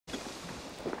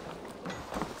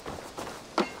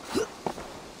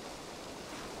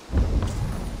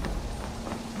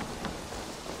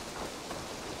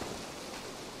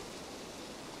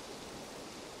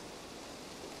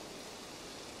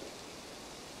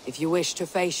If you wish to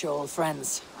face your old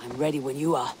friends, I'm ready when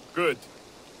you are. Good.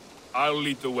 I'll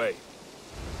lead the way.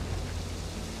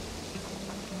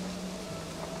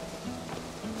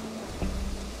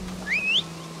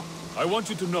 I want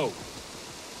you to know,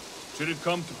 should it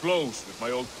come to blows with my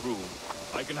old crew,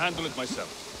 I can handle it myself.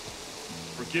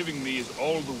 Forgiving me is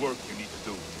all the work you need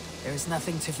to do. There is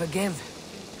nothing to forgive.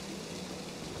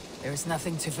 There is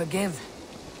nothing to forgive.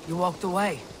 You walked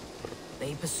away.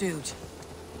 They pursued.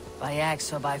 By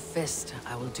axe or by fist,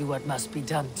 I will do what must be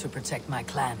done to protect my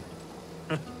clan.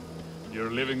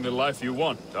 You're living the life you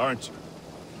want, aren't you?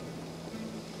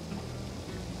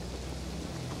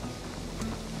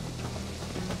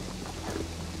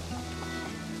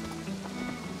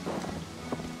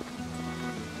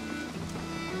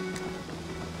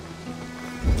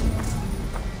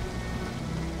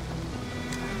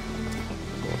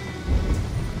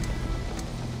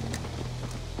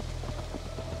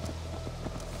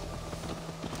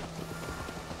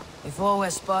 Before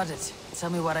we're spotted, tell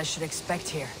me what I should expect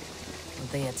here. Will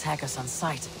they attack us on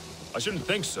sight? I shouldn't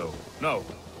think so. No.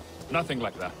 Nothing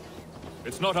like that.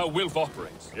 It's not how Wilf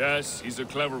operates. Yes, he's a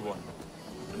clever one.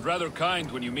 And rather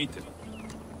kind when you meet him.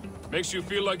 Makes you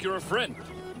feel like you're a friend.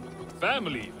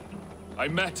 Family, even. I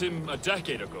met him a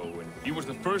decade ago, and he was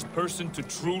the first person to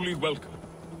truly welcome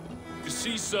me. To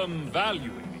see some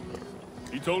value in me.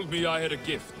 He told me I had a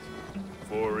gift.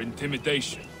 For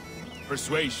intimidation.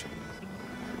 Persuasion.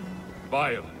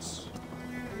 Violence.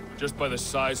 Just by the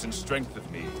size and strength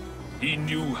of me, he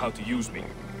knew how to use me.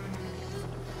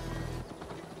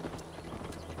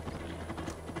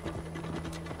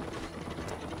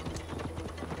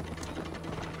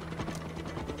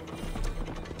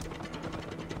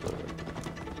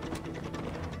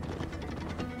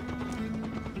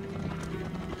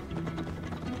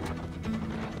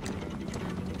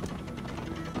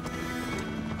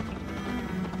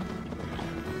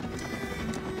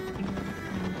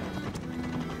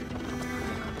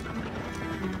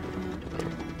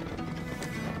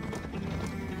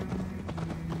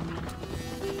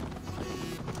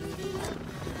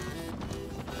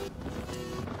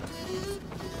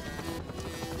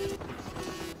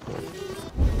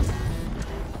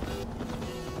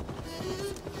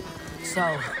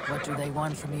 So, what do they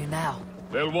want from you now?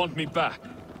 They'll want me back.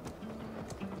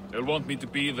 They'll want me to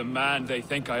be the man they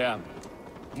think I am.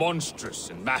 Monstrous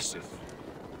and massive.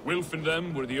 Wilf and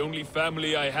them were the only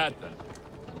family I had then.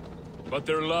 But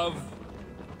their love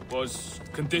was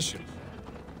conditioned.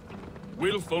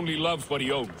 Wilf only loves what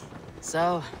he owns.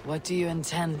 So, what do you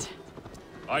intend?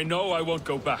 I know I won't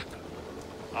go back.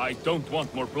 I don't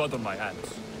want more blood on my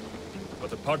hands.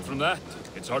 But apart from that,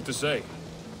 it's hard to say.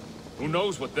 Who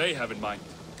knows what they have in mind?